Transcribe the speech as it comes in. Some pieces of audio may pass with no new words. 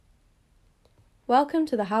Welcome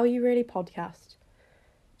to the How Are You Really podcast.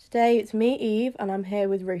 Today it's me, Eve, and I'm here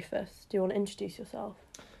with Rufus. Do you want to introduce yourself?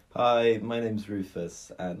 Hi, my name's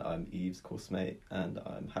Rufus and I'm Eve's course mate and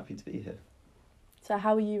I'm happy to be here. So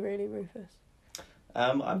how are you really, Rufus?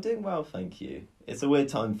 I'm doing well, thank you. It's a weird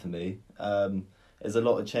time for me. There's a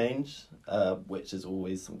lot of change, which is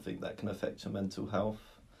always something that can affect your mental health.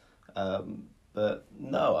 But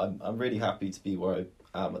no, I'm really happy to be where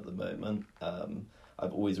I am at the moment.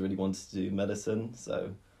 I've always really wanted to do medicine, so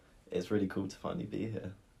it's really cool to finally be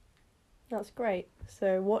here. That's great.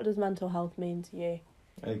 So what does mental health mean to you?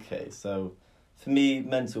 Okay, so for me,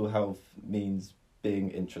 mental health means being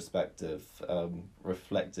introspective,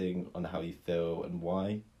 reflecting on how you feel and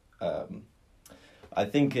why. I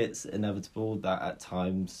think it's inevitable that at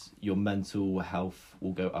times your mental health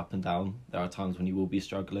will go up and down. There are times when you will be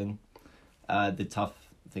struggling. The tough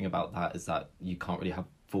thing about that is that you can't really have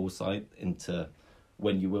foresight into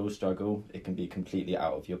when you will struggle. It can be completely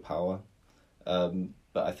out of your power.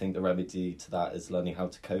 But I think the remedy to that is learning how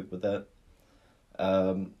to cope with it.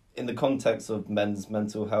 In the context of men's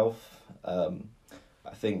mental health,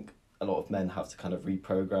 I think a lot of men have to kind of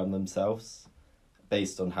reprogram themselves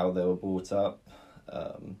based on how they were brought up.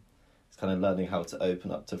 It's kind of learning how to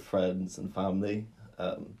open up to friends and family,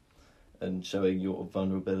 and showing your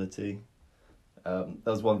vulnerability. That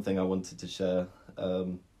was one thing I wanted to share.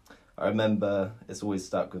 I remember, it's always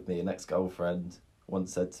stuck with me, an ex-girlfriend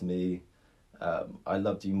once said to me, I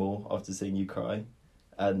loved you more after seeing you cry.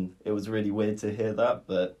 And it was really weird to hear that,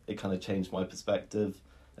 but it kind of changed my perspective,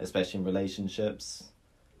 especially in relationships,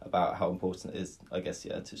 about how important it is, I guess,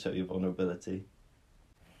 to show your vulnerability.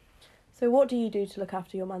 So what do you do to look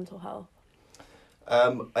after your mental health?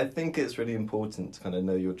 I think it's really important to kind of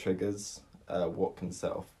know your triggers, what can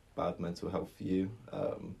set off bad mental health for you.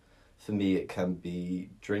 For me, it can be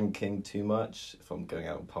drinking too much. If I'm going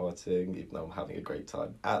out and partying, even though I'm having a great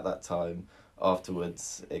time at that time,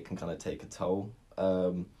 afterwards it can kind of take a toll.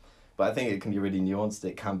 But I think it can be really nuanced.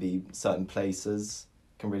 It can be certain places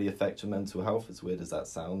can really affect your mental health, as weird as that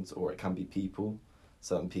sounds, or it can be people.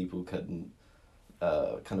 Certain people can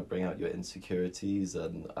kind of bring out your insecurities,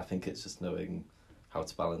 and I think it's just knowing how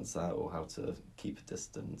to balance that or how to keep a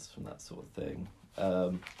distance from that sort of thing.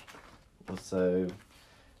 Also,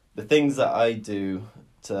 the things that I do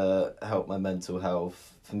to help my mental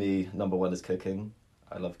health, for me, number one is cooking.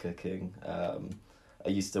 I love cooking. I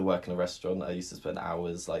used to work in a restaurant. I used to spend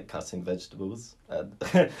hours cutting vegetables. And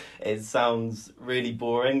it sounds really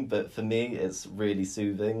boring, but for me, it's really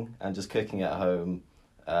soothing. And just cooking at home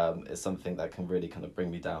is something that can really kind of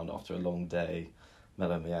bring me down after a long day,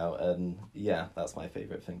 mellow me out. And yeah, that's my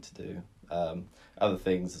favourite thing to do. Other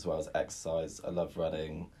things as well as exercise. I love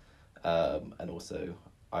running. And also,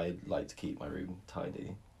 I like to keep my room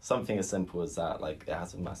tidy. Something as simple as that, it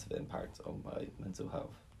has a massive impact on my mental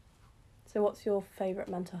health. So what's your favourite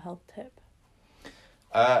mental health tip?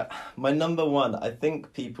 My number one, I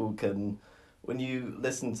think people can, when you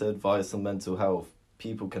listen to advice on mental health,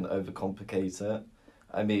 people can overcomplicate it.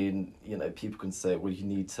 I mean, people can say, well, you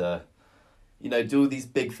need to, do all these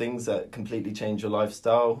big things that completely change your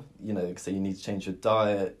lifestyle. So you need to change your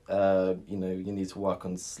diet, you need to work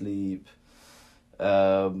on sleep,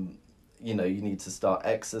 you need to start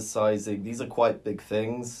exercising. These are quite big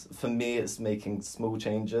things. For me, it's making small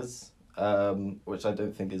changes, which I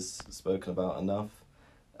don't think is spoken about enough.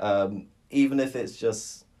 Even if it's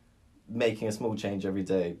just making a small change every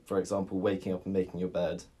day, for example, waking up and making your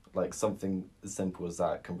bed, something as simple as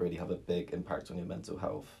that can really have a big impact on your mental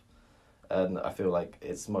health. And I feel like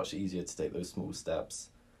it's much easier to take those small steps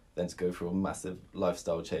than to go through a massive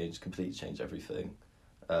lifestyle change, completely change everything.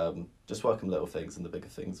 Just work on little things and the bigger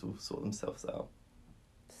things will sort themselves out.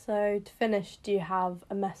 So to finish, do you have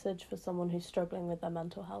a message for someone who's struggling with their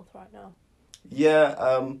mental health right now?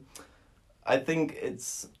 Yeah, I think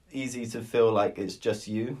it's easy to feel like it's just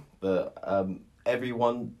you, but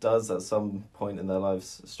everyone does at some point in their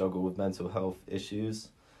lives struggle with mental health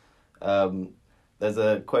issues. There's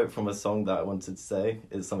a quote from a song that I wanted to say.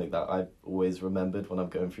 It's something that I've always remembered when I'm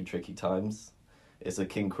going through tricky times. It's a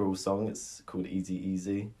King Cruel song. It's called Easy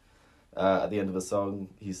Easy. At the end of the song,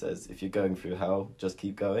 he says, if you're going through hell, just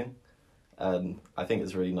keep going. And I think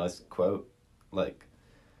it's a really nice quote.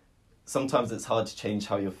 Sometimes it's hard to change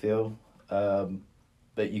how you feel,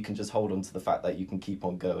 but you can just hold on to the fact that you can keep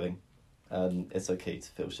on going. And it's okay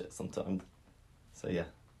to feel shit sometimes. So yeah.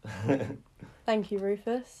 Thank you,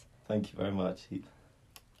 Rufus. Thank you very much.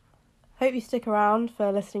 Hope you stick around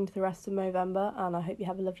for listening to the rest of Movember, and I hope you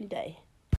have a lovely day.